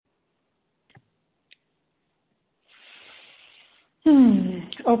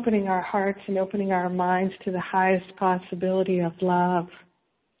Opening our hearts and opening our minds to the highest possibility of love.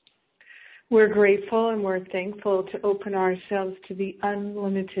 We're grateful and we're thankful to open ourselves to the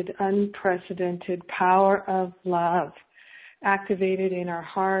unlimited, unprecedented power of love activated in our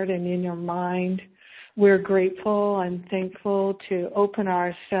heart and in our mind. We're grateful and thankful to open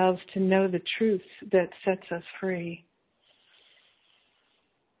ourselves to know the truth that sets us free.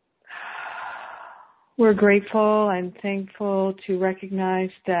 We're grateful and thankful to recognize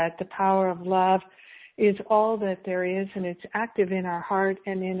that the power of love is all that there is, and it's active in our heart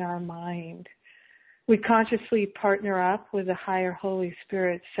and in our mind. We consciously partner up with the higher Holy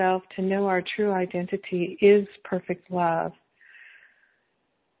Spirit self to know our true identity is perfect love.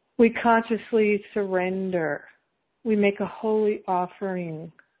 We consciously surrender. We make a holy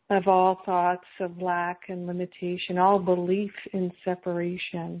offering of all thoughts of lack and limitation, all belief in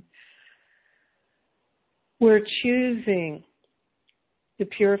separation. We're choosing the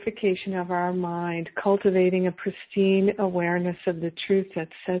purification of our mind, cultivating a pristine awareness of the truth that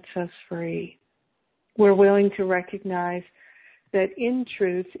sets us free. We're willing to recognize that in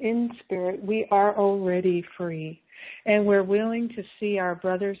truth, in spirit, we are already free. And we're willing to see our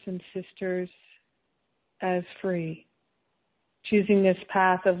brothers and sisters as free. Choosing this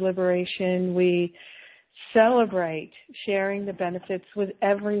path of liberation, we celebrate sharing the benefits with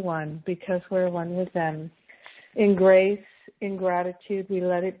everyone because we're one with them. In grace, in gratitude, we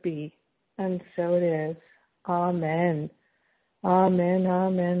let it be. And so it is. Amen. Amen,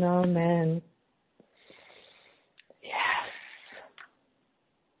 amen, amen. Yes.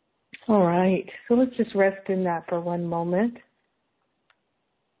 All right. So let's just rest in that for one moment.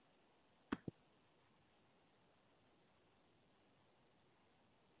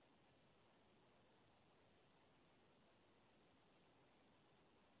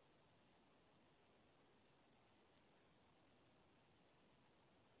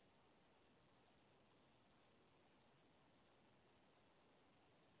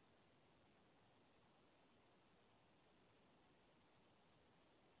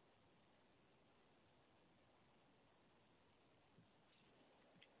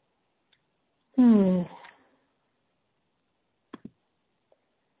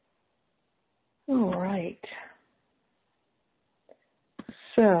 All right.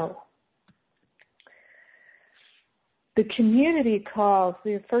 So, the community calls,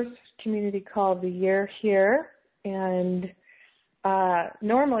 the first community call of the year here, and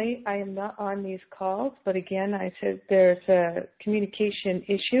normally I am not on these calls, but again, I said there's a communication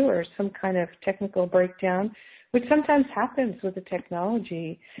issue or some kind of technical breakdown, which sometimes happens with the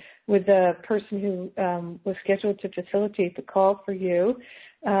technology, with the person who was scheduled to facilitate the call for you.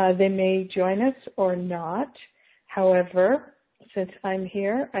 They may join us or not. However, since I'm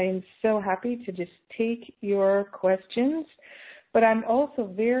here, I am so happy to just take your questions, but I'm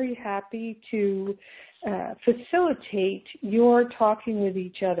also very happy to facilitate your talking with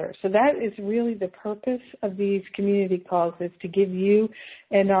each other. So that is really the purpose of these community calls, is to give you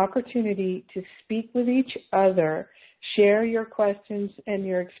an opportunity to speak with each other, share your questions and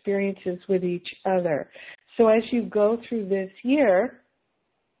your experiences with each other. So as you go through this year,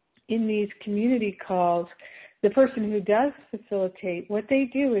 in these community calls, the person who does facilitate, what they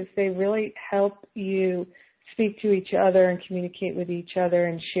do is they really help you speak to each other and communicate with each other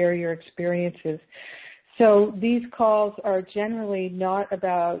and share your experiences. So these calls are generally not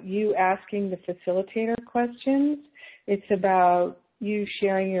about you asking the facilitator questions. It's about you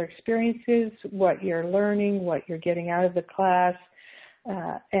sharing your experiences, what you're learning, what you're getting out of the class,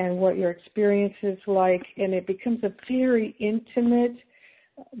 and what your experience is like. And it becomes a very intimate,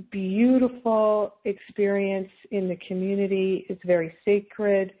 beautiful experience in the community. It's very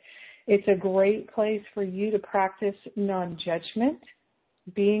sacred. It's a great place for you to practice non-judgment,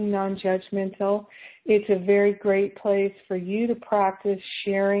 being non-judgmental. It's a very great place for you to practice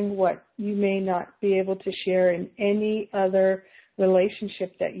sharing what you may not be able to share in any other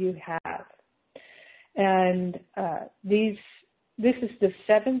relationship that you have. And this is the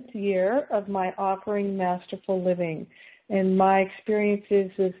 7th year of my offering Masterful Living. And my experience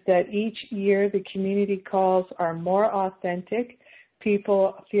is that each year the community calls are more authentic.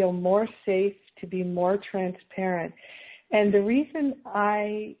 People feel more safe to be more transparent. And the reason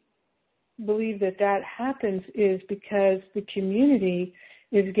I believe that happens is because the community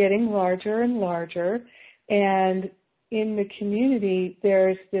is getting larger and larger. And in the community,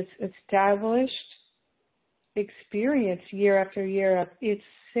 there's this established experience year after year of it's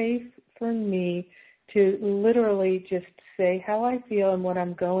safe for me to literally just say how I feel and what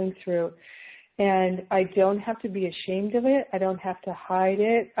I'm going through. And I don't have to be ashamed of it. I don't have to hide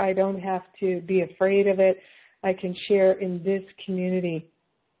it. I don't have to be afraid of it. I can share in this community.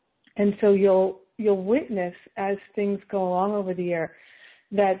 And so you'll witness as things go along over the year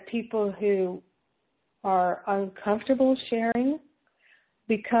that people who are uncomfortable sharing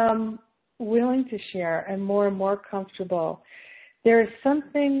become willing to share and more comfortable. There is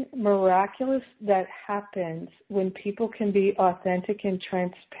something miraculous that happens when people can be authentic and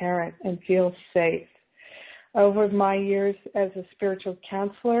transparent and feel safe. Over my years as a spiritual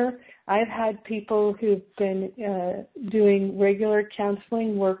counselor, I've had people who've been doing regular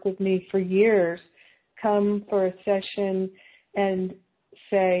counseling work with me for years come for a session and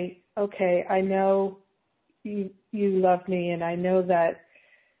say, okay, I know you love me and I know that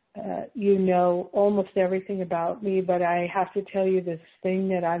you know almost everything about me, but I have to tell you this thing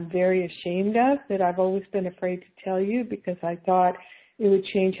that I'm very ashamed of, that I've always been afraid to tell you because I thought it would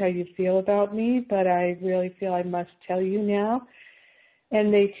change how you feel about me, but I really feel I must tell you now.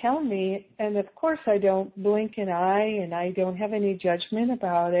 And they tell me, and of course I don't blink an eye and I don't have any judgment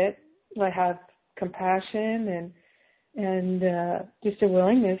about it. I have compassion and just a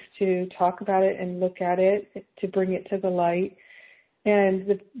willingness to talk about it and look at it, to bring it to the light.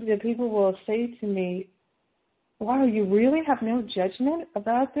 And the people will say to me, wow, you really have no judgment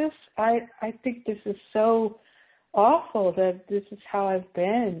about this? I think this is so awful that this is how I've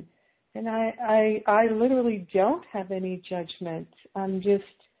been. And I literally don't have any judgment. I'm just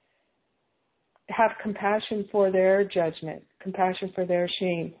have compassion for their judgment, compassion for their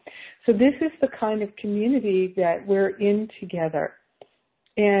shame. So this is the kind of community that we're in together.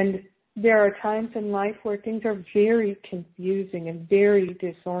 And there are times in life where things are very confusing and very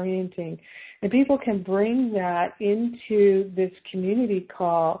disorienting. And people can bring that into this community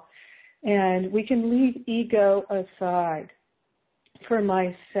call, and we can leave ego aside. For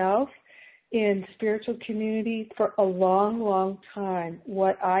myself, in spiritual community for a long time,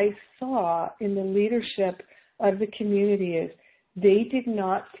 what I saw in the leadership of the community is they did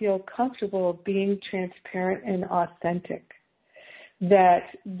not feel comfortable being transparent and authentic. That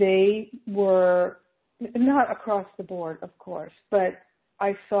they were, not across the board, of course, but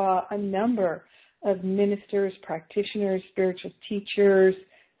I saw a number of ministers, practitioners, spiritual teachers,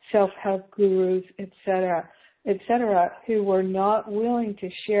 self-help gurus, etc., who were not willing to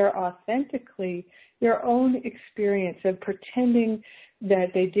share authentically their own experience of pretending that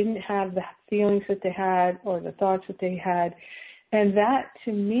they didn't have the feelings that they had or the thoughts that they had. And that,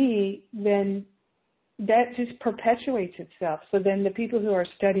 to me, then that just perpetuates itself. So then the people who are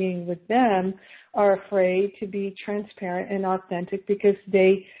studying with them are afraid to be transparent and authentic because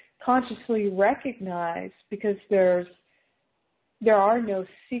they consciously recognize, because there are no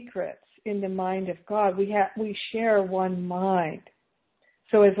secrets in the mind of God. We share one mind.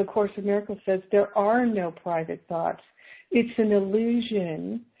 So as the Course in Miracles says, there are no private thoughts. It's an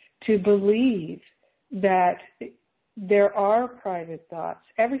illusion to believe that there are private thoughts.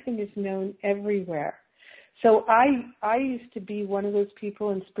 Everything is known everywhere. So I used to be one of those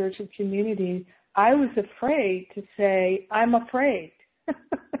people in spiritual community. I was afraid to say, I'm afraid.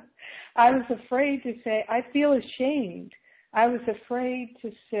 I was afraid to say, I feel ashamed. I was afraid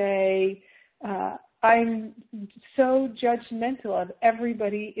to say, I'm so judgmental of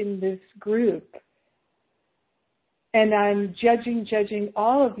everybody in this group. And I'm judging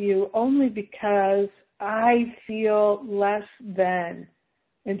all of you only because I feel less than.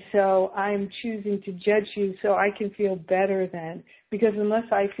 And so I'm choosing to judge you so I can feel better than. Because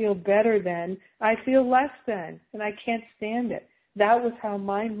unless I feel better than, I feel less than. And I can't stand it. That was how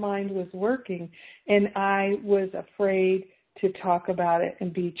my mind was working. And I was afraid to talk about it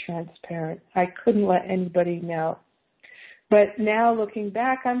and be transparent. I couldn't let anybody know. But now looking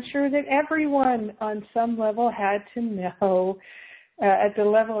back, I'm sure that everyone on some level had to know, at the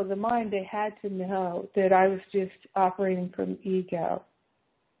level of the mind, they had to know that I was just operating from ego.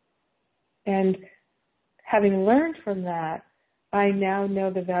 And having learned from that, I now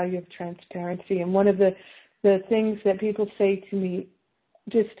know the value of transparency. And one of the things that people say to me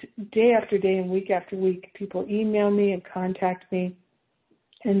just day after day and week after week, people email me and contact me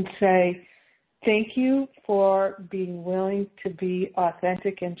and say, thank you for being willing to be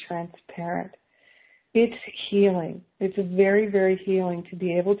authentic and transparent. It's healing. It's very, very healing to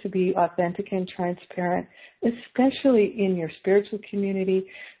be able to be authentic and transparent, especially in your spiritual community,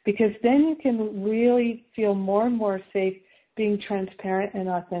 because then you can really feel more and more safe being transparent and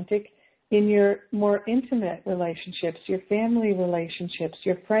authentic in your more intimate relationships, your family relationships,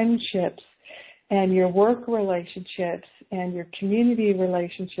 your friendships, and your work relationships, and your community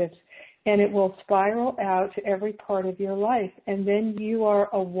relationships, and it will spiral out to every part of your life. And then you are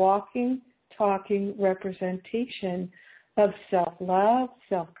a walking, talking representation of self-love,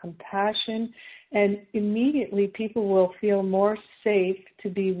 self-compassion, and immediately people will feel more safe to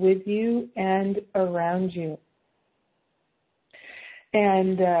be with you and around you.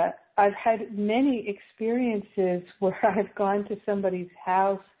 And I've had many experiences where I've gone to somebody's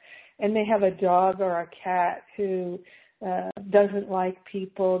house and they have a dog or a cat who doesn't like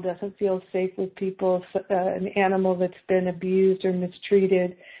people, doesn't feel safe with people, an animal that's been abused or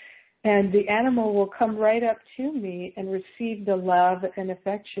mistreated. And the animal will come right up to me and receive the love and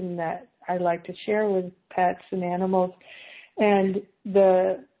affection that I like to share with pets and animals. And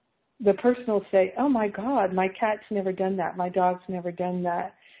the person will say, "Oh my God, my cat's never done that. My dog's never done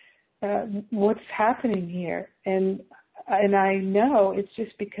that. What's happening here?" And I know it's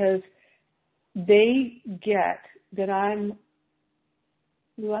just because they get that I'm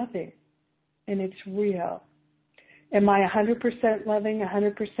loving and it's real. Am I 100% loving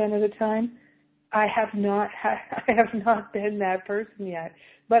 100% of the time? I have not been that person yet,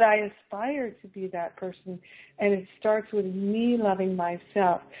 but I aspire to be that person, and it starts with me loving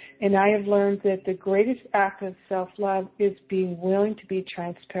myself. And I have learned that the greatest act of self-love is being willing to be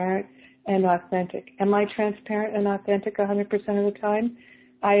transparent and authentic. Am I transparent and authentic 100% of the time?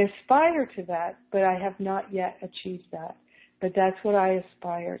 I aspire to that, but I have not yet achieved that. But that's what I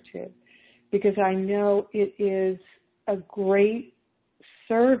aspire to, because I know it is a great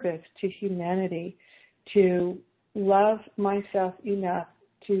service to humanity to love myself enough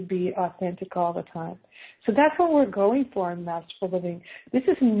to be authentic all the time. So that's what we're going for in Masterful Living. This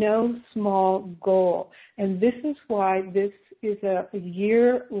is no small goal, and this is why this is a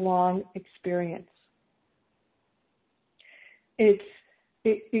year-long experience.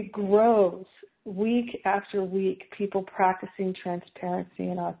 It grows week after week, people practicing transparency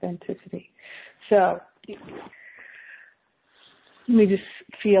and authenticity. So let me just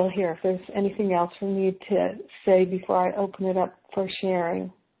feel here if there's anything else for me to say before I open it up for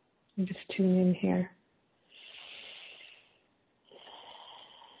sharing. I'm just tune in here.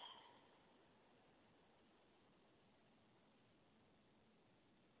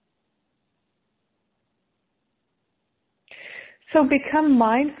 So become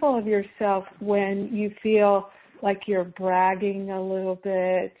mindful of yourself when you feel like you're bragging a little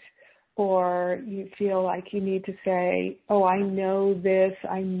bit, or you feel like you need to say, "Oh, I know this,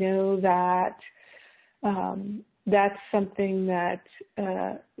 I know that." That's something that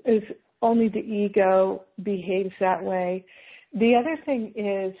is only the ego behaves that way. The other thing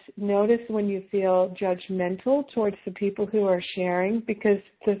is notice when you feel judgmental towards the people who are sharing, because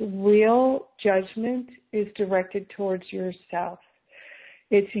the real judgment is directed towards yourself.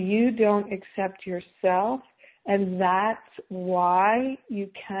 It's you don't accept yourself, and that's why you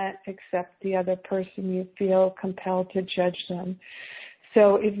can't accept the other person. You feel compelled to judge them.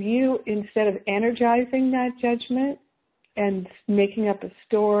 So if you, instead of energizing that judgment and making up a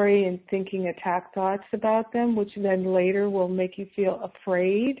story and thinking attack thoughts about them, which then later will make you feel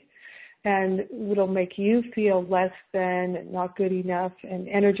afraid and it'll make you feel less than and not good enough and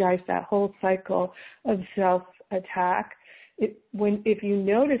energize that whole cycle of self-attack. If you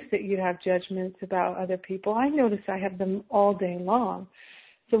notice that you have judgments about other people, I notice I have them all day long.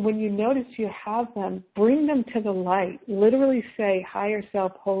 So when you notice you have them, bring them to the light. Literally say, higher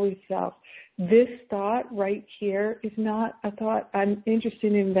self, holy self, this thought right here is not a thought I'm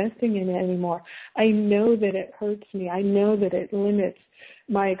interested in investing in anymore. I know that it hurts me. I know that it limits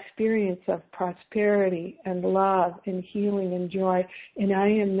my experience of prosperity and love and healing and joy, and I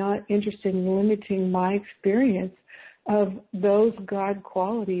am not interested in limiting my experience of those God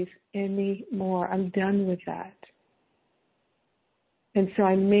qualities anymore. I'm done with that. And so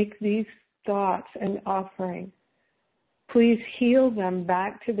I make these thoughts an offering. Please heal them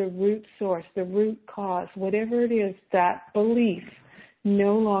back to the root source, the root cause, whatever it is, that belief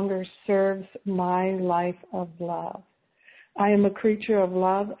no longer serves my life of love. I am a creature of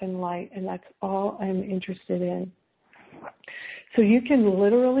love and light, and that's all I'm interested in. So you can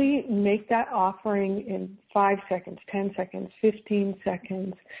literally make that offering in 5 seconds, 10 seconds, 15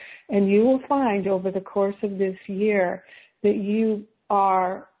 seconds, and you will find over the course of this year that you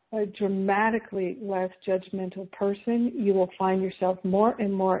are a dramatically less judgmental person. You will find yourself more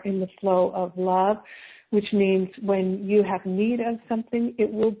and more in the flow of love, which means when you have need of something,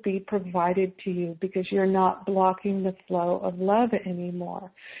 it will be provided to you because you're not blocking the flow of love anymore.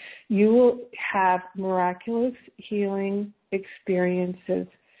 You will have miraculous healing experiences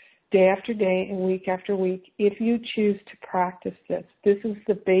day after day and week after week if you choose to practice this. This is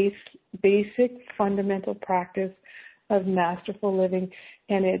the basic fundamental practice of masterful living,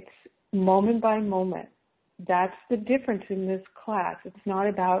 and it's moment by moment. That's the difference in this class. It's not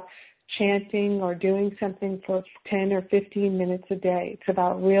about chanting or doing something for 10 or 15 minutes a day. It's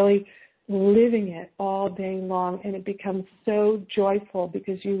about really living it all day long, and it becomes so joyful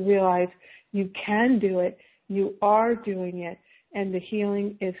because you realize you can do it, you are doing it, and the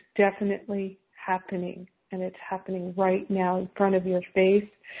healing is definitely happening. And it's happening right now in front of your face,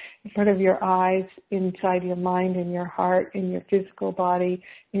 in front of your eyes, inside your mind, in your heart, in your physical body,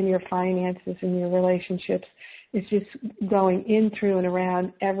 in your finances, in your relationships. It's just going in, through, and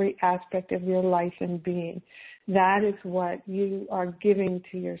around every aspect of your life and being. That is what you are giving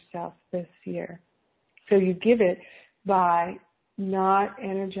to yourself this year. So you give it by not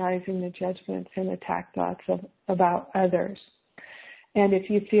energizing the judgments and attack thoughts about others. And if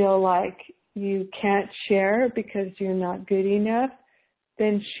you feel like you can't share because you're not good enough,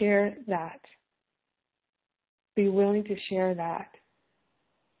 then share that. Be willing to share that.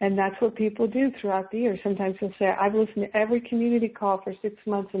 And that's what people do throughout the year. Sometimes they'll say, I've listened to every community call for 6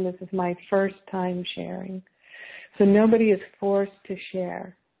 months and this is my first time sharing. So nobody is forced to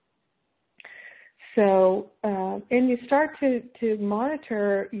share. So, and you start to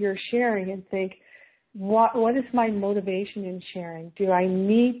monitor your sharing and think, what is my motivation in sharing? Do I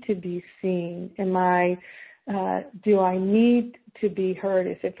need to be seen? Do I need to be heard?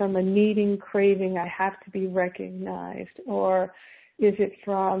 Is it from a needing, craving, I have to be recognized? Or is it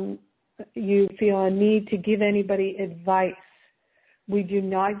from you feel a need to give anybody advice? We do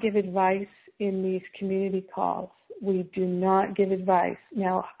not give advice in these community calls. We do not give advice.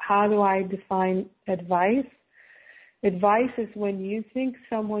 Now, how do I define advice? Advice is when you think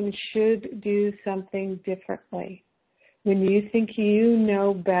someone should do something differently. When you think you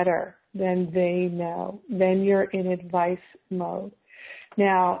know better than they know, then you're in advice mode.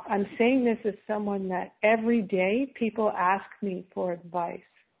 Now, I'm saying this as someone that every day people ask me for advice.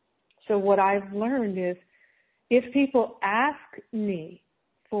 So what I've learned is if people ask me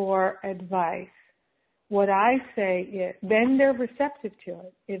for advice, what I say is, then they're receptive to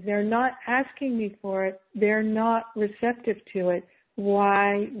it. If they're not asking me for it, they're not receptive to it.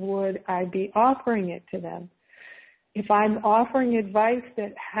 Why would I be offering it to them? If I'm offering advice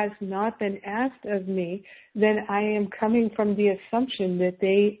that has not been asked of me, then I am coming from the assumption that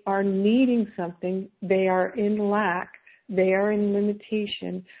they are needing something, they are in lack, they are in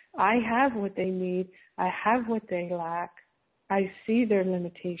limitation. I have what they need, I have what they lack, I see their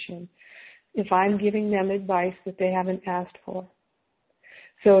limitation. If I'm giving them advice that they haven't asked for.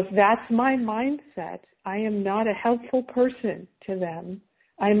 So if that's my mindset, I am not a helpful person to them.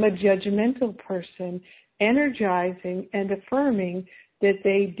 I'm a judgmental person, energizing and affirming that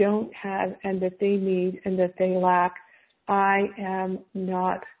they don't have and that they need and that they lack. I am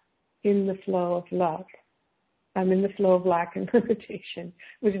not in the flow of love. I'm in the flow of lack and limitation,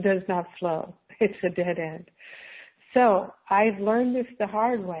 which does not flow. It's a dead end. So I've learned this the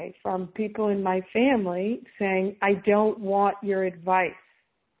hard way from people in my family saying, I don't want your advice.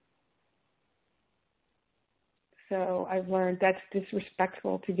 So I've learned that's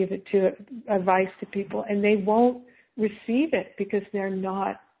disrespectful to give it to advice to people, and they won't receive it because they're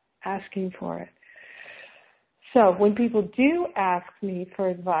not asking for it. So when people do ask me for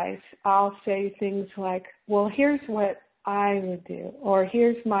advice, I'll say things like, well, here's what I would do, or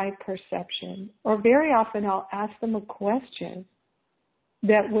here's my perception, or very often I'll ask them a question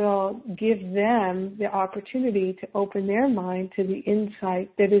that will give them the opportunity to open their mind to the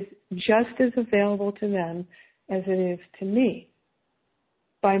insight that is just as available to them as it is to me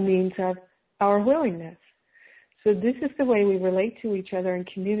by means of our willingness. So this is the way we relate to each other in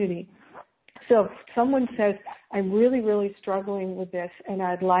community. So if someone says, I'm really, really struggling with this and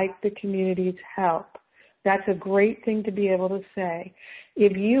I'd like the community's help, that's a great thing to be able to say.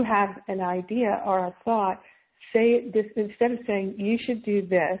 If you have an idea or a thought, say this instead of saying you should do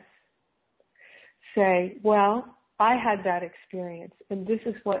this, say, well, I had that experience and this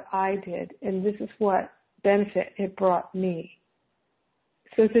is what I did and this is what benefit it brought me.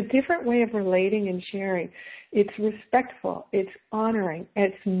 So it's a different way of relating and sharing. It's respectful, it's honoring,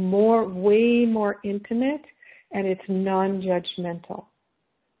 it's way more intimate, and it's non-judgmental.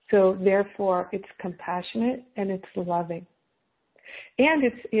 So therefore, it's compassionate and it's loving, and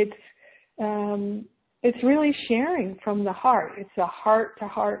it's really sharing from the heart. It's a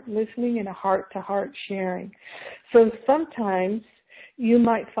heart-to-heart listening and a heart-to-heart sharing. So sometimes you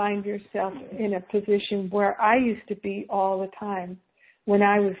might find yourself in a position where I used to be all the time. When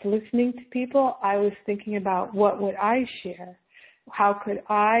I was listening to people, I was thinking about what would I share? How could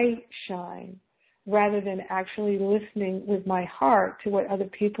I shine? Rather than actually listening with my heart to what other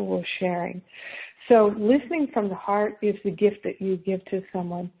people were sharing. So listening from the heart is the gift that you give to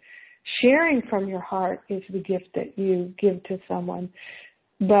someone. Sharing from your heart is the gift that you give to someone.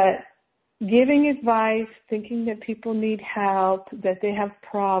 But giving advice, thinking that people need help, that they have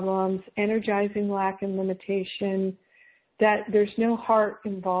problems, energizing lack and limitation, that there's no heart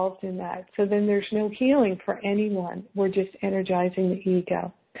involved in that. So then there's no healing for anyone. We're just energizing the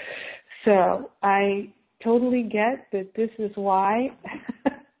ego. So I totally get that this is why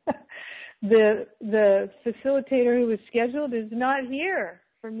the facilitator who was scheduled is not here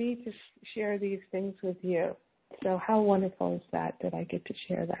for me to share these things with you. So how wonderful is that I get to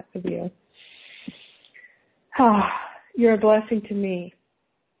share that with you. You're a blessing to me.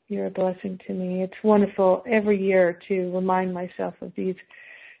 You're a blessing to me. It's wonderful every year to remind myself of these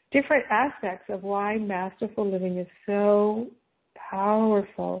different aspects of why masterful living is so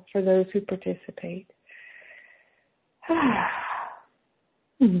powerful for those who participate.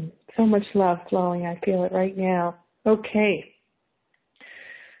 So much love flowing. I feel it right now. Okay.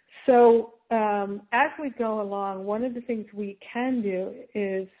 So as we go along, one of the things we can do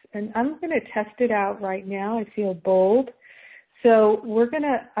is, and I'm going to test it out right now. I feel bold. So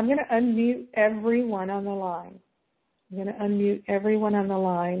I'm going to unmute everyone on the line. I'm going to unmute everyone on the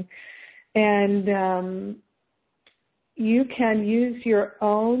line. And you can use your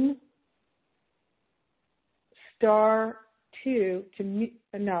own *2 to mute,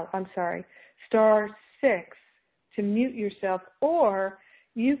 *6 to mute yourself, or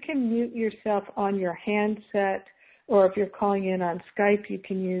you can mute yourself on your handset, or if you're calling in on Skype, you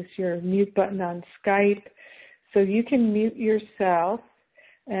can use your mute button on Skype. So you can mute yourself,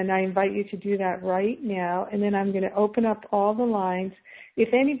 and I invite you to do that right now. And then I'm going to open up all the lines.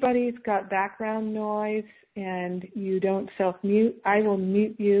 If anybody's got background noise and you don't self-mute, I will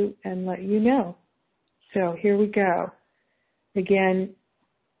mute you and let you know. So here we go. Again,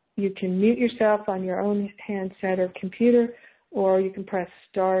 you can mute yourself on your own handset or computer, or you can press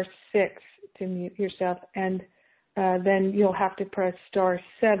 *6 to mute yourself, and then you'll have to press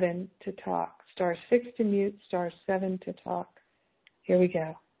 *7 to talk. *6 to mute, *7 to talk. Here we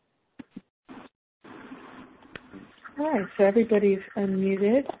go. All right, so everybody's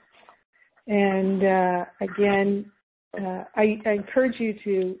unmuted. And again, I encourage you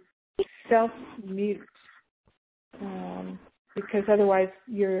to self-mute because otherwise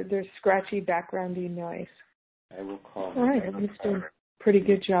there's scratchy backgroundy noise. I will call. All right, I'm just doing a pretty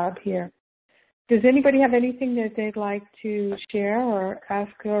good job here. Does anybody have anything that they'd like to share or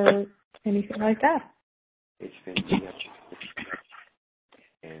ask or anything like that? It's been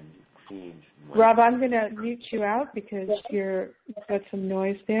and seems. Rob, I'm going to mute you out because you've got some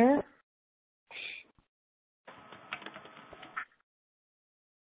noise there.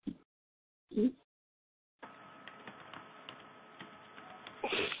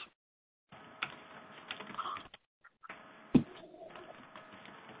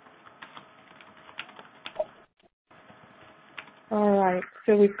 All right,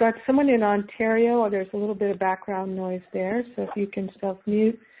 so we've got someone in Ontario. There's a little bit of background noise there, so if you can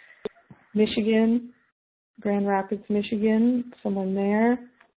self-mute. Michigan, Grand Rapids, Michigan, someone there.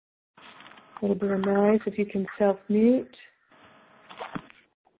 A little bit of noise, if you can self-mute.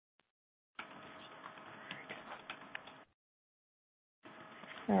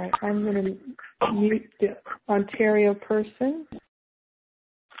 All right, I'm going to mute the Ontario person.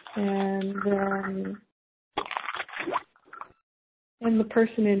 And the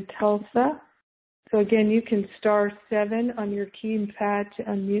person in Tulsa. So again, you can *7 on your keypad to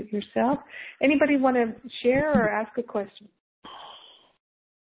unmute yourself. Anybody want to share or ask a question?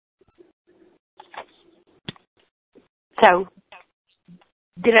 So,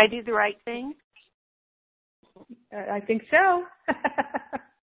 did I do the right thing? I think so.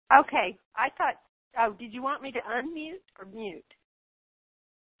 Okay. I thought, did you want me to unmute or mute?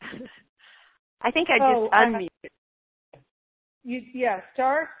 I think I just unmuted.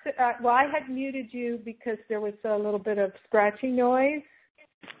 Well, I had muted you because there was a little bit of scratchy noise.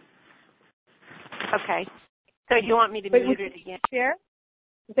 Okay. So you want me to mute it again? Share?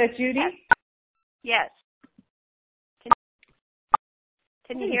 Is that Judy? Yes.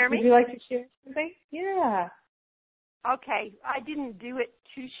 Can you hear me? Would you like to share something? Yeah. Okay. I didn't do it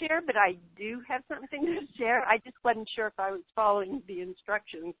to share, but I do have something to share. I just wasn't sure if I was following the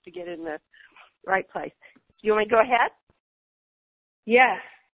instructions to get in the right place. Do you want me to go ahead? Yes.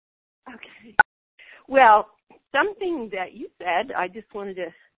 Okay. Well, something that you said, I just wanted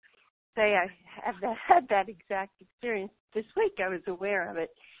to say I had that exact experience this week. I was aware of it,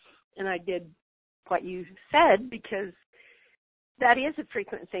 and I did what you said because that is a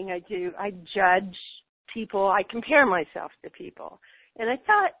frequent thing I do. I judge people. I compare myself to people. And I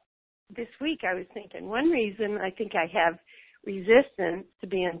thought this week I was thinking one reason I think I have resistance to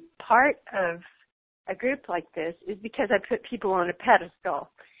being part of a group like this is because I put people on a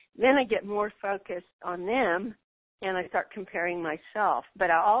pedestal. then I get more focused on them and I start comparing myself.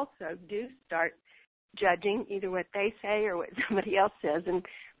 But I also do start judging either what they say or what somebody else says. And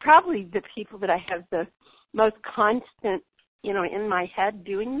probably the people that I have the most constant, in my head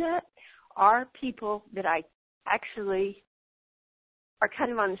doing that are people that I actually are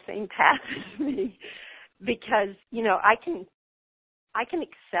kind of on the same path as me, because, I can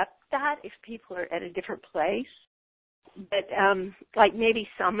accept that if people are at a different place. But like maybe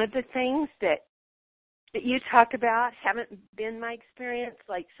some of the things that you talk about haven't been my experience,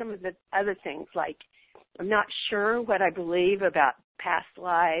 like some of the other things, like I'm not sure what I believe about past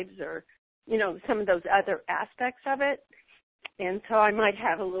lives or, some of those other aspects of it. And so I might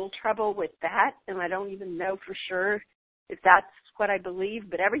have a little trouble with that, and I don't even know for sure if that's what I believe,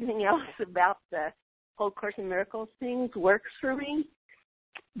 but everything else about the whole Course in Miracles things works for me.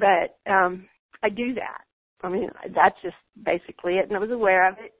 But I do that. I mean, that's just basically it, and I was aware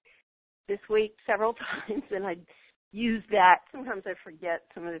of it this week several times, and I use that. Sometimes I forget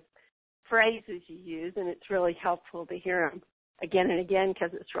some of the phrases you use, and it's really helpful to hear them again and again because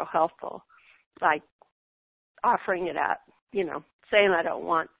it's real helpful, like offering it up, saying I don't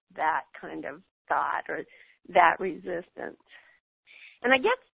want that kind of thought or that resistance. And I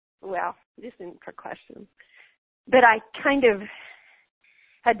guess, well, this isn't for questions, but I kind of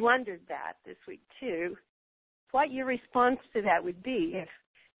had wondered that this week too, what your response to that would be if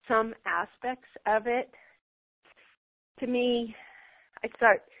some aspects of it, to me,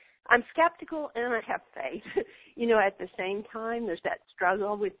 I'm skeptical and I have faith. At the same time, there's that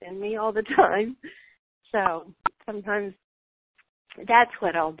struggle within me all the time. So sometimes that's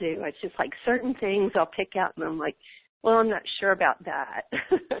what I'll do. It's just like certain things I'll pick out and I'm like, well, I'm not sure about that.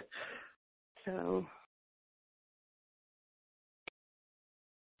 So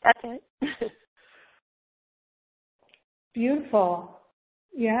that's it. Beautiful.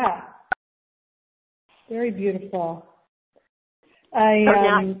 Yeah. Very beautiful.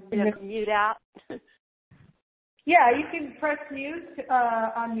 Now mute out. Yeah, you can press mute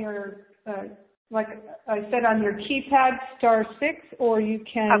on your, like I said, on your keypad, *6, or you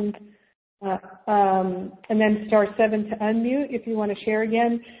can, and then *7 to unmute if you want to share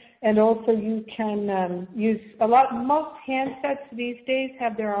again. And also you can use most handsets these days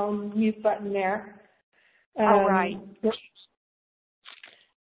have their own mute button there. All right.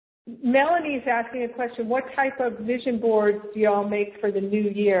 Melanie's asking a question, what type of vision boards do y'all make for the new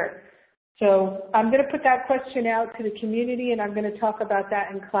year? So I'm going to put that question out to the community, and I'm going to talk about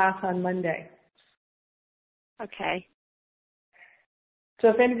that in class on Monday. Okay. So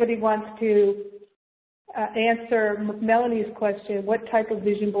if anybody wants to answer Melanie's question, what type of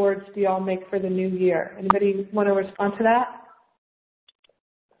vision boards do y'all make for the new year? Anybody want to respond to that?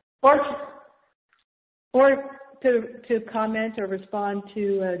 Or to comment or respond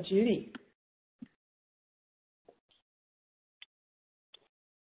to Judy?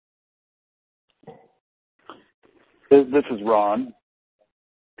 This is Ron.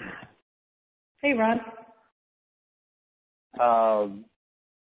 Hey, Ron.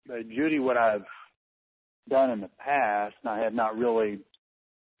 Judy, what I've done in the past, and I had not really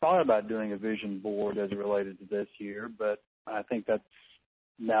thought about doing a vision board as it related to this year, but I think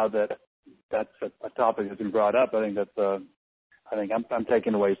now that that's a topic that's been brought up, I think I'm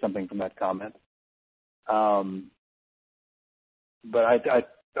taking away something from that comment. But I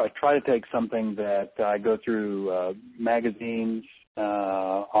try to take something that I go through magazines,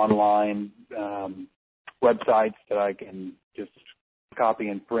 online websites that I can just copy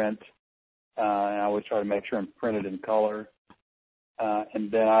and print. And I always try to make sure I'm printed in color. And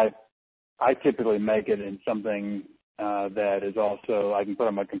then I typically make it in something that is also I can put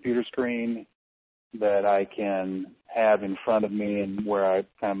on my computer screen, that I can have in front of me and where I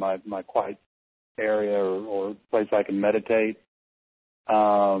kind of my quiet area or place I can meditate.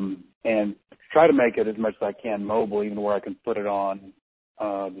 And try to make it as much as I can mobile, even where I can put it on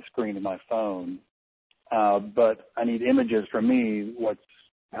the screen of my phone. But I need images. For me, what's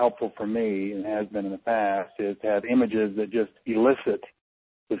helpful for me, and has been in the past, is to have images that just elicit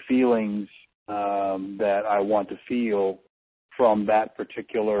the feelings that I want to feel from that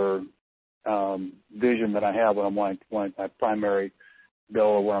particular vision that I have when I'm wanting my primary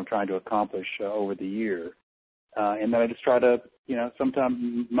goal or what I'm trying to accomplish over the year. And then I just try to,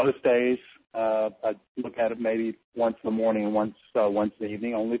 sometimes, most days, I look at it maybe once in the morning and once in the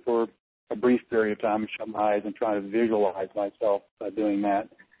evening, only for a brief period of time, and shut my eyes and try to visualize myself doing that.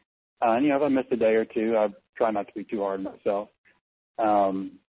 And, if I miss a day or two, I try not to be too hard on myself.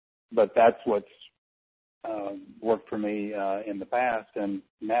 But that's what's worked for me in the past, and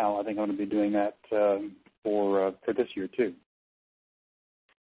now I think I'm going to be doing that for this year too.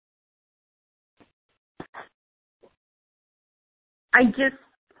 I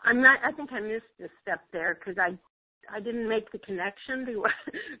think I missed a step there because I didn't make the connection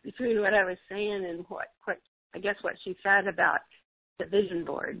between what I was saying and what I guess what she said about the vision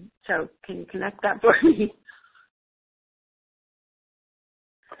board. So can you connect that for me?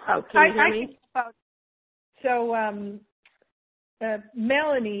 Oh, can you hear me?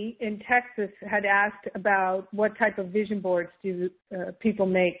 Melanie in Texas had asked about what type of vision boards do people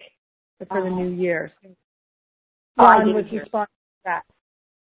make for the new year. Ron was responding to that.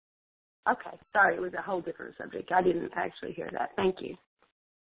 Okay, sorry, it was a whole different subject. I didn't actually hear that. Thank you.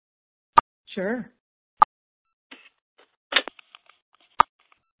 Sure.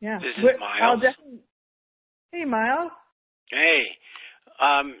 Yeah. This is Miles. Hey, Miles. Hey.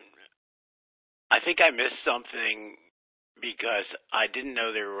 I think I missed something because I didn't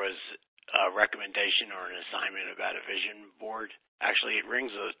know there was a recommendation or an assignment about a vision board. Actually, it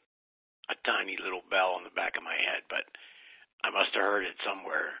rings a tiny little bell on the back of my head, but I must have heard it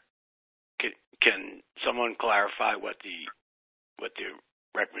somewhere. Can someone clarify what the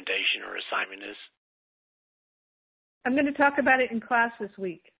recommendation or assignment is? I'm going to talk about it in class this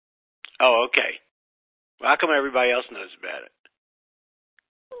week. Oh, okay. Well, how come everybody else knows about it?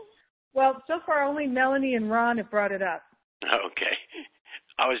 Well, so far only Melanie and Ron have brought it up. Okay.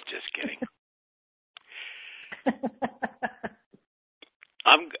 I was just kidding.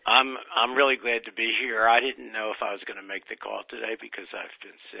 I'm really glad to be here. I didn't know if I was going to make the call today because I've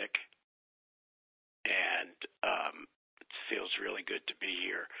been sick. And it feels really good to be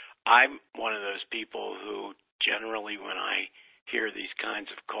here. I'm one of those people who generally when I hear these kinds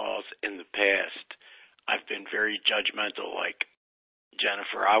of calls in the past, I've been very judgmental, like,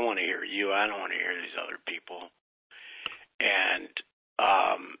 Jennifer, I want to hear you. I don't want to hear these other people. And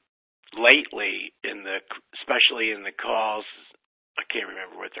lately, especially in the calls, I can't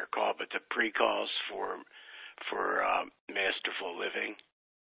remember what they're called, but the pre-calls for Masterful Living,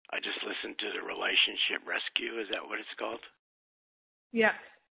 I just listened to the Relationship Rescue. Is that what it's called? Yeah.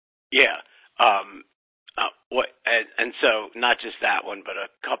 Yeah. And so not just that one, but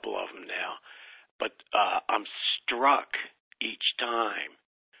a couple of them now. But I'm struck each time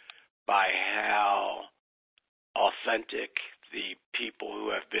by how authentic the people who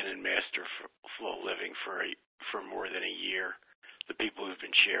have been in Masterful Living for more than a year, the people who've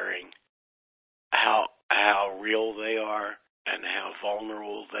been sharing, how real they are and how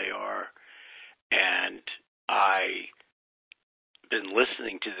vulnerable they are. And I've been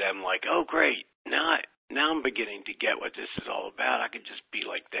listening to them like, oh, great, now I'm beginning to get what this is all about. I could just be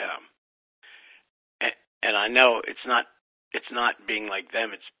like them. And I know it's not being like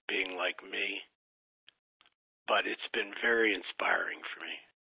them, it's being like me. But it's been very inspiring for me.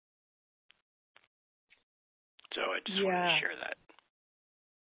 So I just wanted to share that.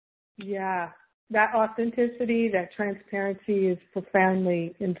 Yeah. That authenticity, that transparency is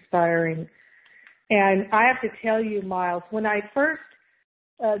profoundly inspiring. And I have to tell you, Miles, when I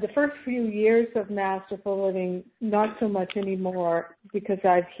the first few years of Masterful Living, not so much anymore because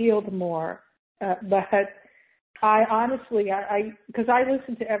I've healed more, but I honestly, because I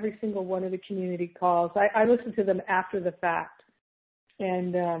listen to every single one of the community calls. I listen to them after the fact.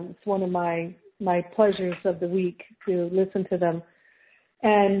 And it's one of my pleasures of the week to listen to them.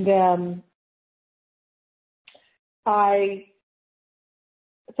 And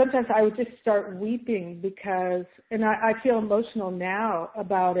sometimes I would just start weeping because, and I feel emotional now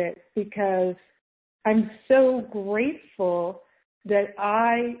about it because I'm so grateful that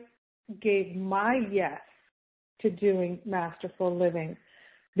I gave my yes to doing Masterful Living.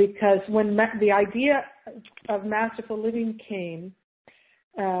 Because when the idea of Masterful Living came,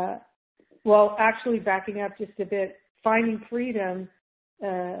 actually backing up just a bit, Finding Freedom,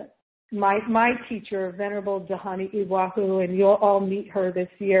 my teacher, Venerable Dahani Iwahu, and you'll all meet her this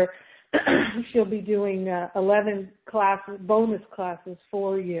year, she'll be doing 11 classes, bonus classes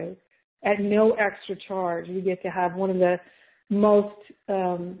for you at no extra charge. You get to have one of the most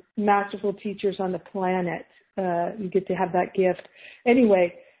masterful teachers on the planet. You get to have that gift.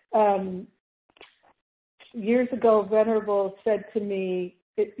 Anyway, years ago, Venerable said to me,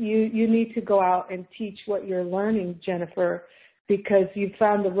 you need to go out and teach what you're learning, Jennifer, because you've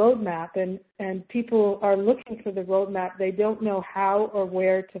found the roadmap, and people are looking for the roadmap. They don't know how or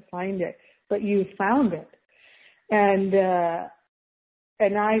where to find it, but you found it. And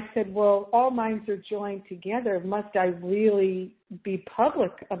I said, well, all minds are joined together. Must I really be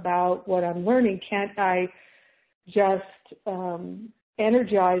public about what I'm learning? Can't I just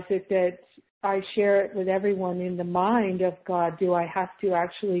energize it that I share it with everyone in the mind of God? Do I have to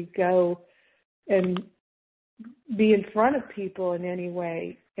actually go and be in front of people in any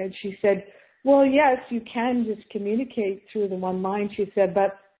way? And she said, Well, yes, you can just communicate through the one mind, she said,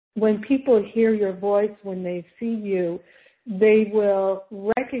 but when people hear your voice, when they see you, they will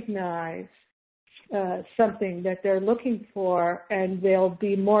recognize something that they're looking for, and they'll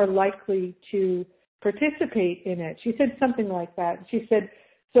be more likely to participate in it. She said something like that. She said,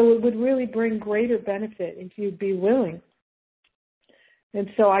 so it would really bring greater benefit if you'd be willing. And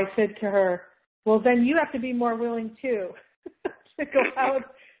so I said to her, well, then you have to be more willing too to go out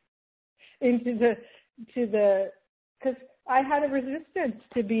into because I had a resistance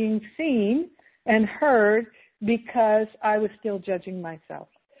to being seen and heard because I was still judging myself.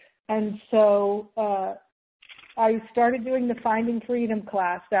 And so I started doing the Finding Freedom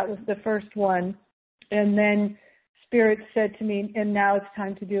class. That was the first one. And then Spirit said to me, and now it's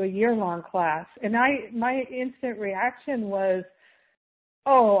time to do a year-long class. And my instant reaction was,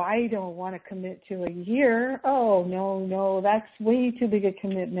 oh, I don't want to commit to a year. Oh, no, that's way too big a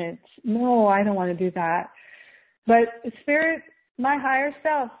commitment. No, I don't want to do that. But Spirit, my higher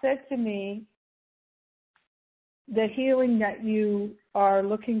self, said to me, the healing that you are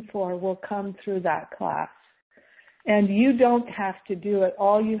looking for will come through that class. And you don't have to do it.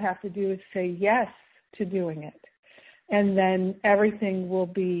 All you have to do is say yes to doing it. And then everything will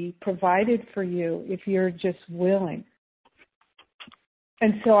be provided for you if you're just willing.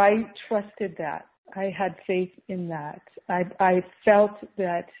 And so I trusted that. I had faith in that. I felt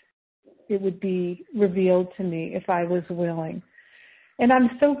that it would be revealed to me if I was willing. And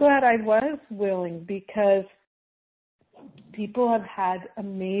I'm so glad I was willing, because people have had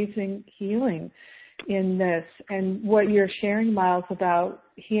amazing healing in this. And what you're sharing, Miles, about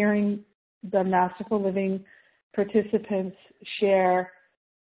hearing the Masterful Living participants share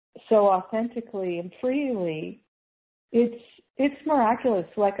so authentically and freely, it's miraculous.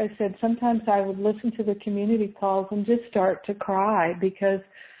 Like I said, sometimes I would listen to the community calls and just start to cry, because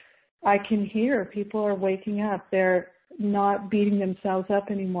I can hear people are waking up. They're not beating themselves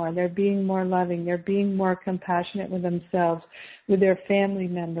up anymore. They're being more loving. They're being more compassionate with themselves, with their family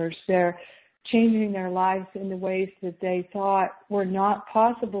members. They're changing their lives in the ways that they thought were not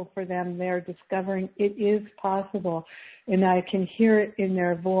possible for them. They're discovering it is possible. And I can hear it in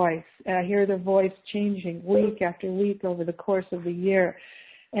their voice. I hear their voice changing week after week over the course of the year.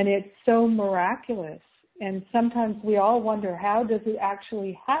 And it's so miraculous. And sometimes we all wonder, how does it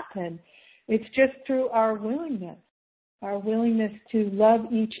actually happen? It's just through our willingness to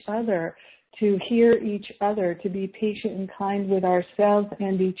love each other, to hear each other, to be patient and kind with ourselves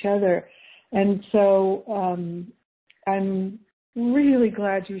and each other. And so I'm really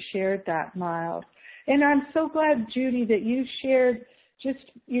glad you shared that, Miles. And I'm so glad, Judy, that you shared just,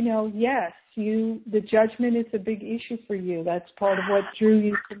 yes, the judgment is a big issue for you. That's part of what drew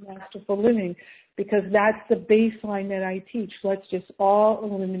you to Masterful Living, because that's the baseline that I teach. Let's just all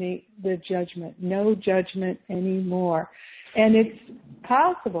eliminate the judgment. No judgment anymore. And it's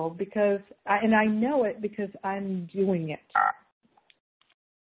possible because I know it because I'm doing it.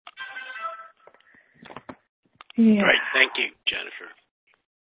 Yeah. Great. Thank you, Jennifer.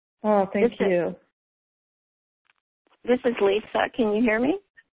 Oh, thank you. This is Lisa. Can you hear me?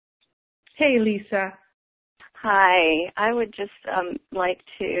 Hey, Lisa. Hi. I would just like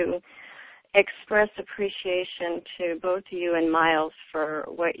to express appreciation to both you and Miles for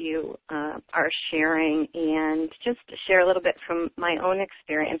what you are sharing, and just to share a little bit from my own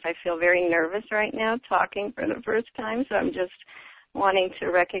experience. I feel very nervous right now talking for the first time, so I'm just wanting to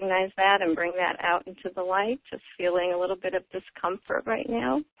recognize that and bring that out into the light, just feeling a little bit of discomfort right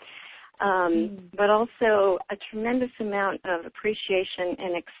now. But also a tremendous amount of appreciation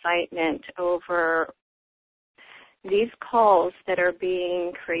and excitement over these calls that are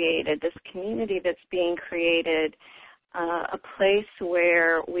being created, this community that's being created, a place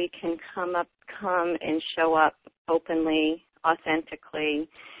where we can come and show up openly, authentically,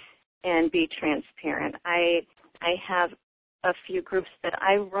 and be transparent. I have a few groups that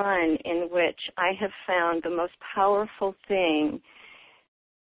I run in which I have found the most powerful thing,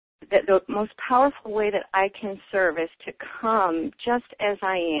 that the most powerful way that I can serve is to come just as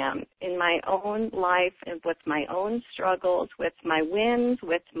I am in my own life and with my own struggles, with my wins,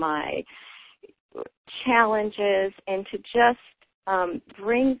 with my challenges, and to just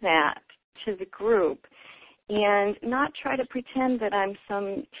bring that to the group and not try to pretend that I'm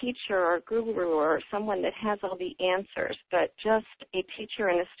some teacher or guru or someone that has all the answers, but just a teacher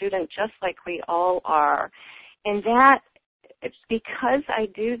and a student just like we all are. And that, because I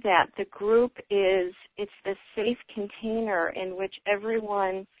do that, the group it's the safe container in which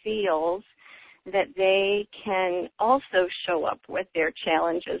everyone feels that they can also show up with their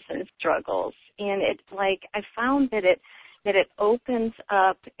challenges and struggles. And I found that that it opens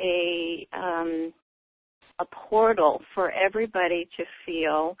up a portal for everybody to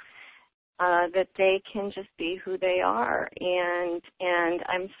feel that they can just be who they are. And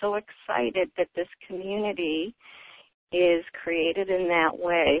I'm so excited that this community is created in that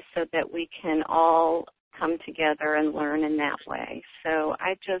way so that we can all come together and learn in that way. So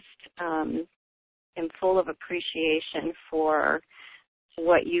I just am full of appreciation for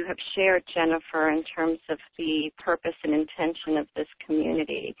what you have shared, Jennifer, in terms of the purpose and intention of this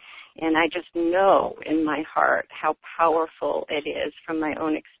community. And I just know in my heart how powerful it is from my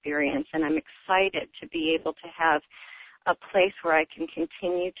own experience. And I'm excited to be able to have a place where I can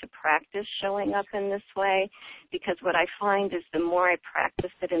continue to practice showing up in this way, because what I find is the more I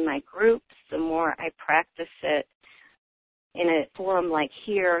practice it in my groups, the more I practice it in a forum like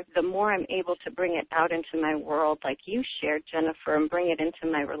here, the more I'm able to bring it out into my world like you shared, Jennifer, and bring it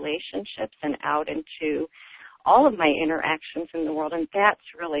into my relationships and out into all of my interactions in the world. And that's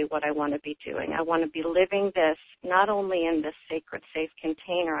really what I want to be doing. I want to be living this not only in this sacred, safe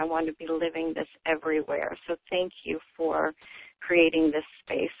container, I want to be living this everywhere. So thank you for creating this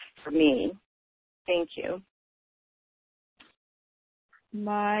space for me. Thank you.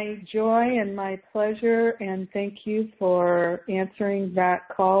 My joy and my pleasure, and thank you for answering that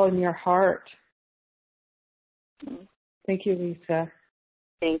call in your heart. Thank you, Lisa.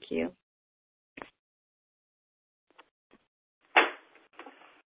 Thank you.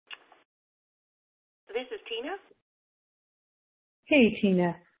 This is Tina. Hey,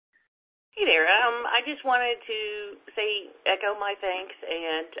 Tina. Hey there. I just wanted to echo my thanks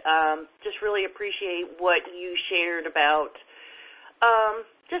and just really appreciate what you shared about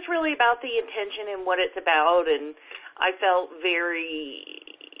just really about the intention and what it's about. And I felt very,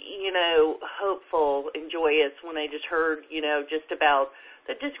 hopeful and joyous when I just heard, just about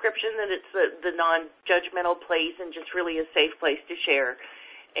the description that it's the non-judgmental place and just really a safe place to share.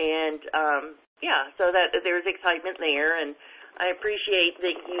 And, so that there's excitement there. And I appreciate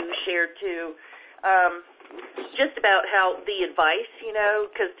that you shared, too, just about how the advice,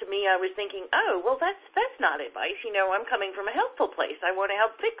 because to me I was thinking, that's not advice. I'm coming from a helpful place. I want to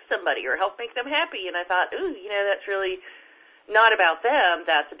help fix somebody or help make them happy. And I thought, that's really not about them.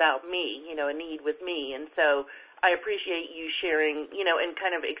 That's about me, a need with me. And so I appreciate you sharing, and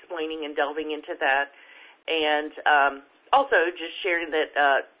kind of explaining and delving into that. And also just sharing that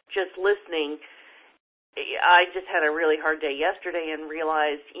just listening, I just had a really hard day yesterday and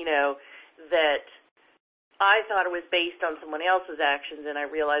realized, that I thought it was based on someone else's actions, and I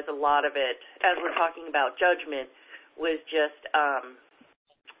realized a lot of it, as we're talking about judgment, was just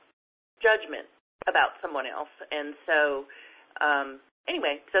judgment about someone else. And so,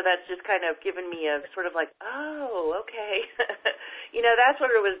 anyway, so that's just kind of given me a sort of like, oh, okay. That's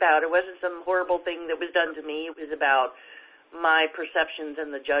what it was about. It wasn't some horrible thing that was done to me. It was about my perceptions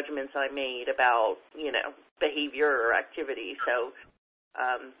and the judgments I made about, behavior or activity. So,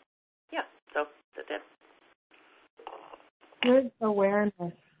 so that's it. Good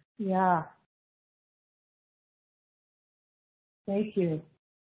awareness. Yeah. Thank you.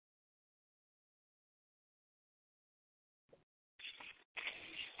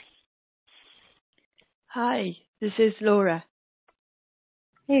 Hi, this is Laura.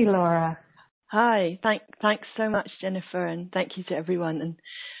 Hey, Laura. Hi, thanks so much, Jennifer, and thank you to everyone.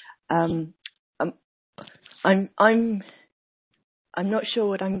 And I'm not sure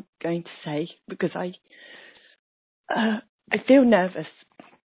what I'm going to say because I feel nervous,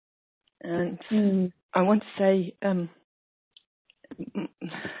 and I want to say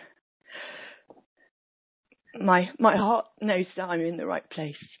my heart knows that I'm in the right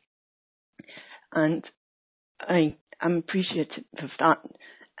place, and I am appreciative of that,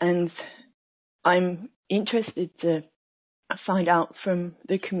 and I'm interested to find out from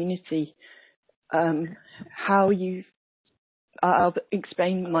the community how I'll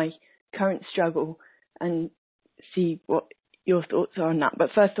explain my current struggle and see what your thoughts are on that.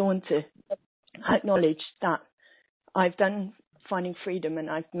 But first I want to acknowledge that I've done Finding Freedom and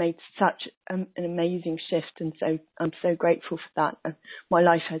I've made such an amazing shift, and so I'm so grateful for that. And my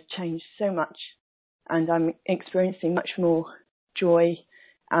life has changed so much, and I'm experiencing much more joy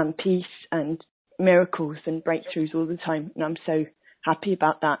and peace and miracles and breakthroughs all the time, and I'm so happy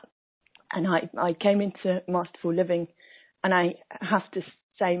about that. And I came into Masterful Living, and I have to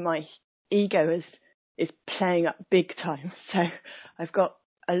say my ego is playing up big time. So I've got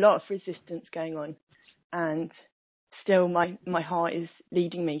a lot of resistance going on, and still my heart is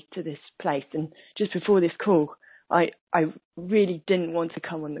leading me to this place. And just before this call, I really didn't want to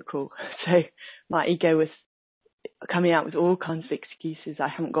come on the call. So my ego was coming out with all kinds of excuses. I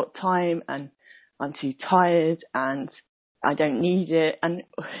haven't got time, and I'm too tired, and I don't need it, and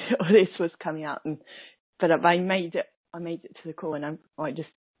all this was coming out. But I made it to the call, and I just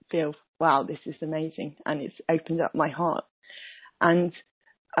feel, wow, this is amazing, and it's opened up my heart. And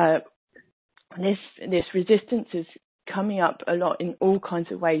this resistance is coming up a lot in all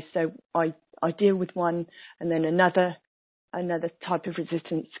kinds of ways. So I deal with one, and then another type of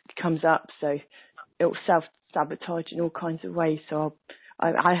resistance comes up. So it'll self-sabotage in all kinds of ways. So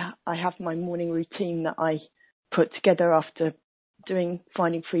I have my morning routine that I put together after doing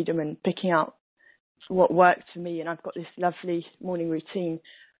Finding Freedom and picking out what works for me. And I've got this lovely morning routine.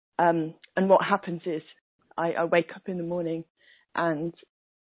 And what happens is I wake up in the morning, and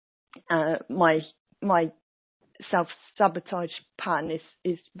my self-sabotage pattern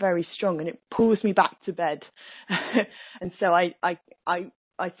is very strong, and it pulls me back to bed. And so I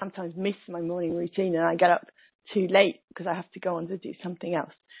sometimes miss my morning routine, and I get up too late because I have to go on to do something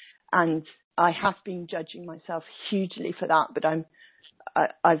else. And I have been judging myself hugely for that, but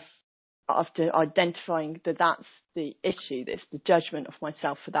I've after identifying that that's the issue, this the judgment of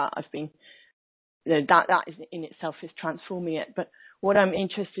myself for that, I've been that is in itself is transforming it. But what I'm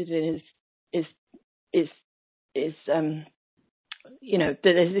interested in is there's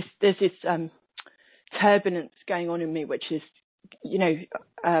this turbulence going on in me, which is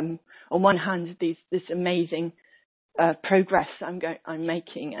on one hand this amazing progress I'm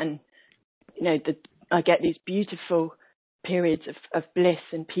making, and I get these beautiful periods of bliss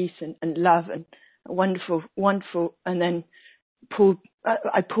and peace and love and wonderful, and then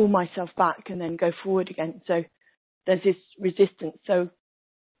I pull myself back and then go forward again. So there's this resistance. So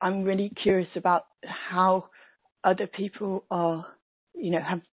I'm really curious about how other people are,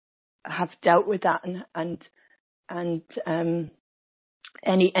 have dealt with that, and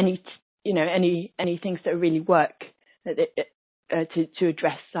any things that really work to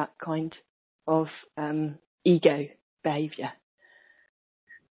address that kind of ego behavior.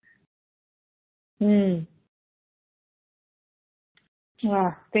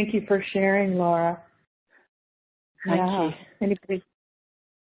 Wow, thank you for sharing, Laura. Thank you.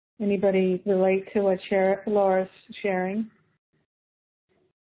 Anybody relate to what Laura's sharing?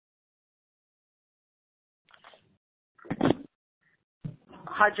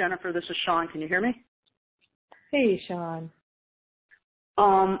 Hi, Jennifer. This is Sean. Can you hear me? Hey, Sean.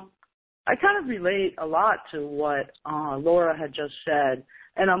 I kind of relate a lot to what Laura had just said,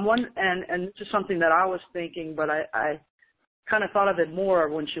 and and this is something that I was thinking, but I kind of thought of it more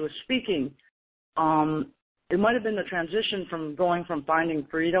when she was speaking. It might have been the transition from going from Finding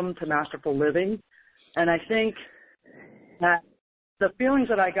Freedom to Masterful Living, and I think that the feelings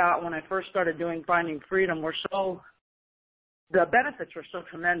that I got when I first started doing Finding Freedom the benefits were so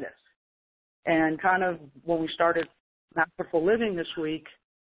tremendous. And kind of when we started Masterful Living this week,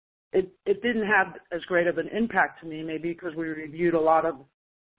 it didn't have as great of an impact to me, maybe because we reviewed a lot of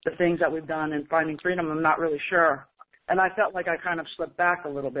the things that we've done in Finding Freedom. I'm not really sure. And I felt like I kind of slipped back a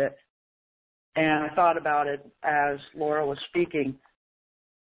little bit. And I thought about it as Laura was speaking.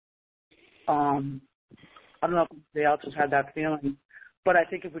 I don't know if anybody else has had that feeling, but I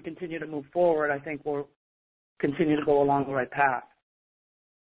think if we continue to move forward, I think we'll continue to go along the right path.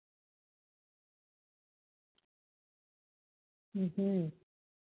 Mm-hmm.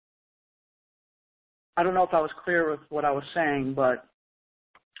 I don't know if I was clear with what I was saying, but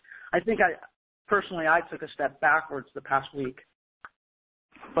I think I took a step backwards the past week,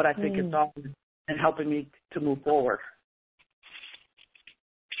 but I think it's all in helping me to move forward.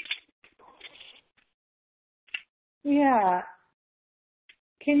 Yeah.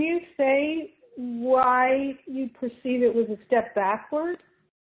 Can you say why you perceive it was a step backward?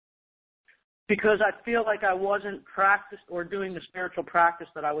 Because I feel like I wasn't practiced or doing the spiritual practice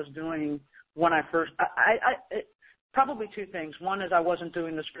that I was doing when I first. Probably two things. One is I wasn't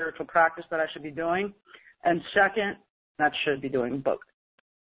doing the spiritual practice that I should be doing, and second, that should be doing, but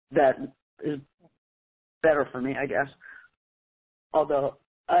that is better for me, I guess.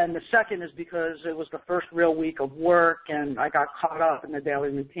 And the second is because it was the first real week of work, and I got caught up in the daily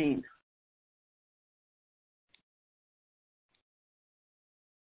routine.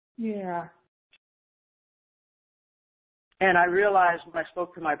 Yeah. And I realized when I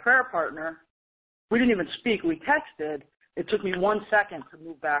spoke to my prayer partner, we didn't even speak, we texted. It took me 1 second to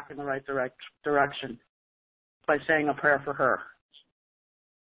move back in the right direction by saying a prayer for her.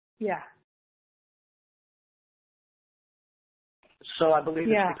 Yeah. So I believe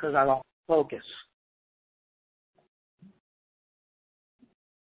it's because I lost focus.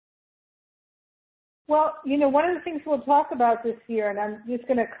 Well, one of the things we'll talk about this year, and I'm just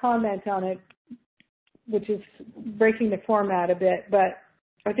going to comment on it, which is breaking the format a bit, but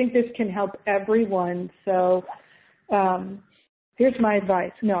I think this can help everyone. So Here's my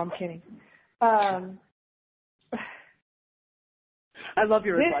advice. No, I'm kidding. I love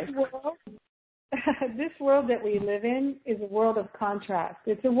your advice. This world that we live in is a world of contrast.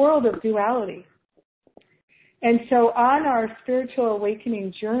 It's a world of duality. And so on our spiritual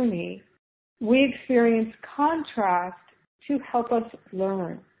awakening journey, we experience contrast to help us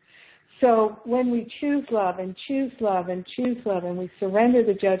learn. So when we choose love and choose love and choose love, and we surrender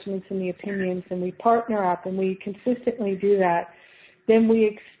the judgments and the opinions, and we partner up and we consistently do that, then we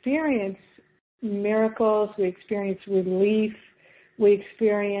experience miracles, we experience relief, we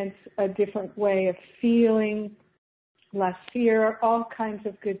experience a different way of feeling, less fear, all kinds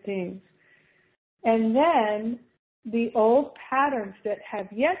of good things. And then the old patterns that have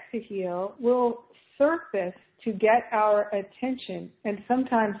yet to heal will surface to get our attention. And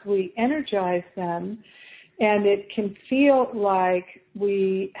sometimes we energize them, and it can feel like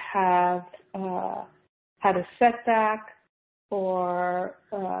we have had a setback or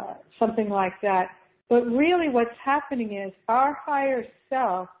something like that. But really what's happening is our higher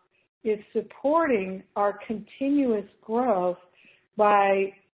self is supporting our continuous growth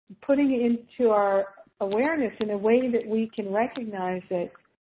by putting it into our awareness in a way that we can recognize it.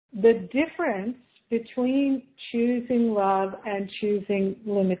 The difference between choosing love and choosing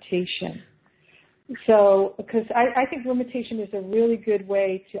limitation. So, because I think limitation is a really good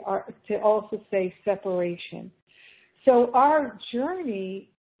way to also say separation. So our journey,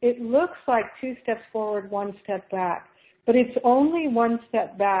 it looks like 2 steps forward, 1 step back, but it's only 1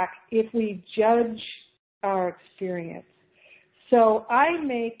 step back if we judge our experience. So I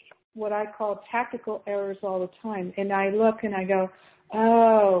make what I call tactical errors all the time, and I look and I go,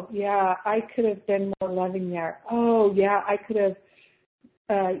 oh, yeah, I could have been more loving there. Oh, yeah, I could have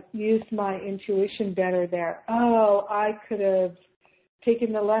used my intuition better there. Oh, I could have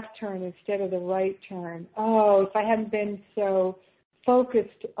taken the left turn instead of the right turn. Oh, if I hadn't been so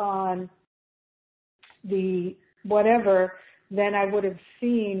focused on the whatever, then I would have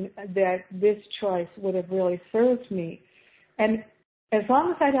seen that this choice would have really served me. And as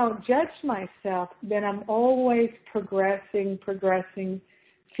long as I don't judge myself, then I'm always progressing,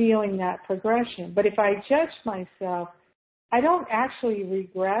 feeling that progression. But if I judge myself, I don't actually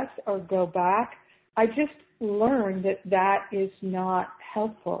regress or go back. I just learn that that is not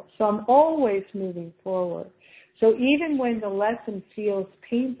helpful. So I'm always moving forward. So even when the lesson feels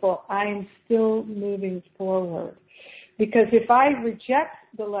painful, I'm still moving forward. Because if I reject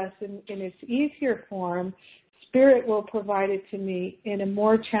the lesson in its easier form, Spirit will provide it to me in a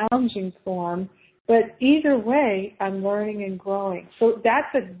more challenging form, but either way, I'm learning and growing. So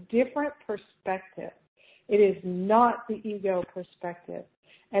that's a different perspective. It is not the ego perspective.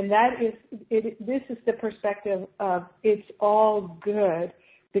 And this is the perspective of it's all good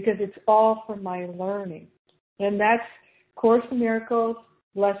because it's all for my learning. And that's Course in Miracles,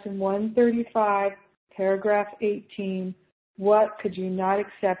 Lesson 135, Paragraph 18. What could you not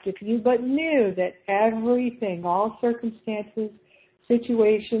accept if you but knew that everything, all circumstances,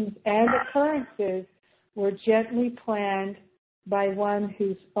 situations, and occurrences were gently planned by one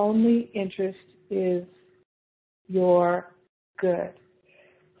whose only interest is your good.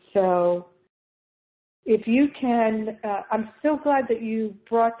 So if you can, I'm so glad that you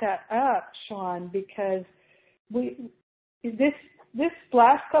brought that up, Sean, because this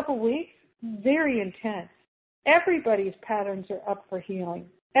last couple weeks, very intense. Everybody's patterns are up for healing.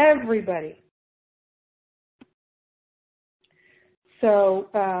 Everybody. So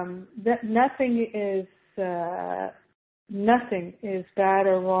that nothing is bad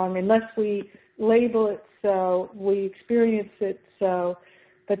or wrong unless we label it so, we experience it so,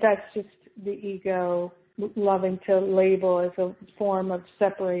 but that's just the ego loving to label as a form of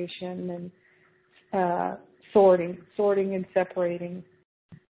separation and sorting and separating.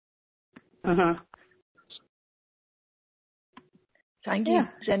 Uh-huh. Thank you,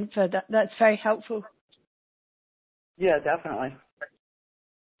 Jennifer. That's very helpful. Yeah, definitely.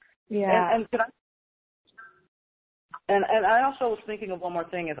 Yeah. And I also was thinking of one more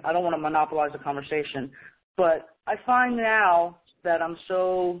thing. Is I don't want to monopolize the conversation, but I find now that I'm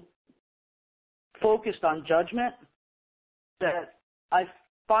so focused on judgment that I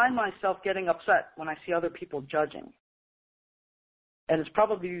find myself getting upset when I see other people judging. And it's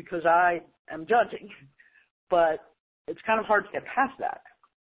probably because I am judging, but it's kind of hard to get past that.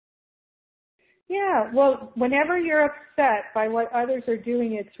 Yeah, well, whenever you're upset by what others are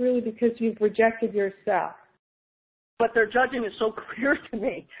doing, it's really because you've rejected yourself. But their judging is so clear to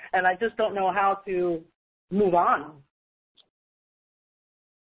me, and I just don't know how to move on.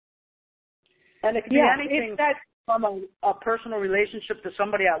 And it could be anything from a personal relationship to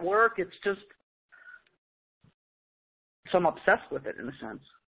somebody at work. It's just, So I'm obsessed with it in a sense.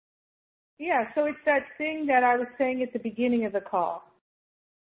 Yeah, so it's that thing that I was saying at the beginning of the call,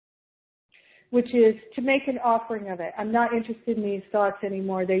 which is to make an offering of it. I'm not interested in these thoughts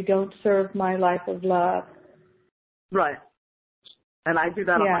anymore. They don't serve my life of love. Right. And I do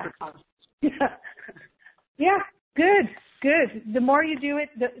that 100 times. Yeah, good. The more you do it,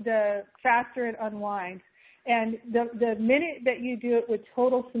 the faster it unwinds. And the minute that you do it with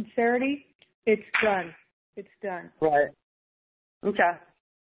total sincerity, it's done. It's done. Right. Okay.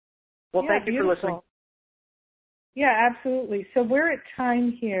 Well, thank you beautiful. for listening. Yeah, absolutely. So we're at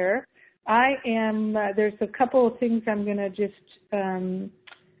time here. I am, there's a couple of things I'm going to just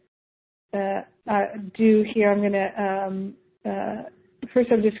do here. I'm going to,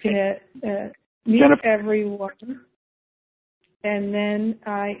 first I'm just going to meet everyone. And then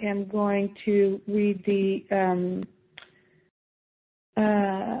I am going to read the,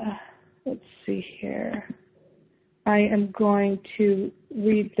 let's see here. I am going to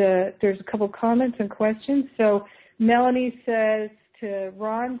read there's a couple comments and questions. So Melanie says to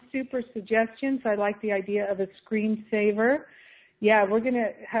Ron, super suggestions. I like the idea of a screensaver. Yeah, we're going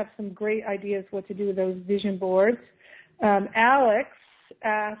to have some great ideas what to do with those vision boards. Alex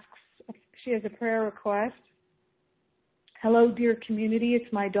asks, she has a prayer request. Hello, dear community.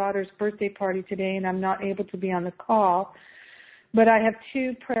 It's my daughter's birthday party today, and I'm not able to be on the call. But I have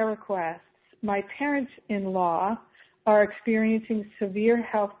two prayer requests. My parents-in-law are experiencing severe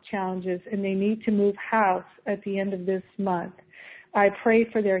health challenges, and they need to move house at the end of this month. I pray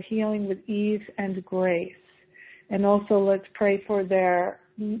for their healing with ease and grace. And also let's pray for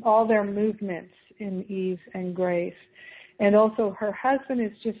all their movements in ease and grace. And also her husband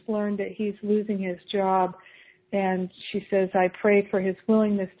has just learned that he's losing his job, and she says, I pray for his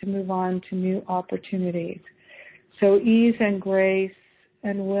willingness to move on to new opportunities. So ease and grace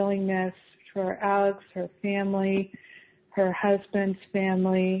and willingness for Alex, her family, her husband's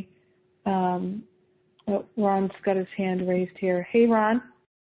family. Ron's got his hand raised here. Hey, Ron.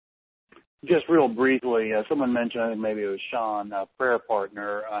 Just real briefly, someone mentioned, I think maybe it was Sean, prayer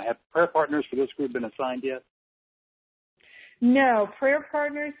partner. Have prayer partners for this group been assigned yet? No, prayer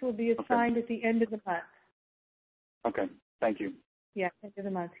partners will be assigned at the end of the month. Okay, thank you. Yeah, end of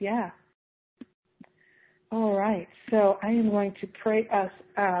the month, yeah. All right, so I am going to pray us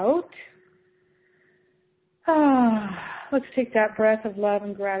out. Let's take that breath of love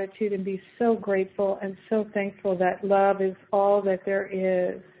and gratitude and be so grateful and so thankful that love is all that there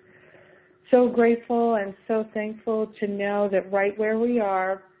is. So grateful and so thankful to know that right where we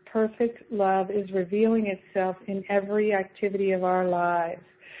are, perfect love is revealing itself in every activity of our lives.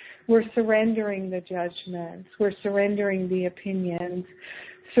 We're surrendering the judgments. We're surrendering the opinions,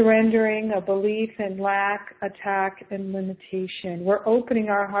 surrendering a belief in lack, attack, and limitation. We're opening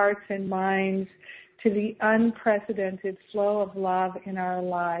our hearts and minds to the unprecedented flow of love in our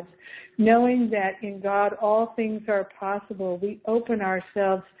lives. Knowing that in God all things are possible, we open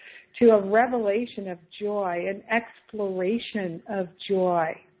ourselves to a revelation of joy, an exploration of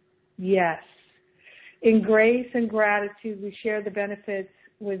joy. Yes. In grace and gratitude, we share the benefits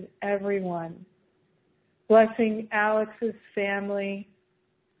with everyone. Blessing Alex's family,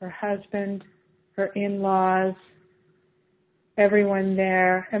 her husband, her in-laws, everyone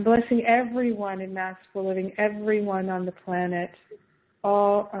there, and blessing everyone in Masterful Living, everyone on the planet.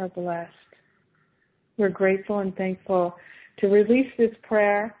 All are blessed. We're grateful and thankful to release this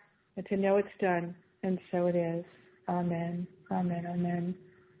prayer and to know it's done, and so it is. Amen. Amen. Amen.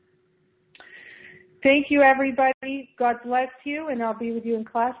 Thank you, everybody. God bless you, and I'll be with you in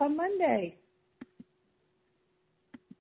class on Monday.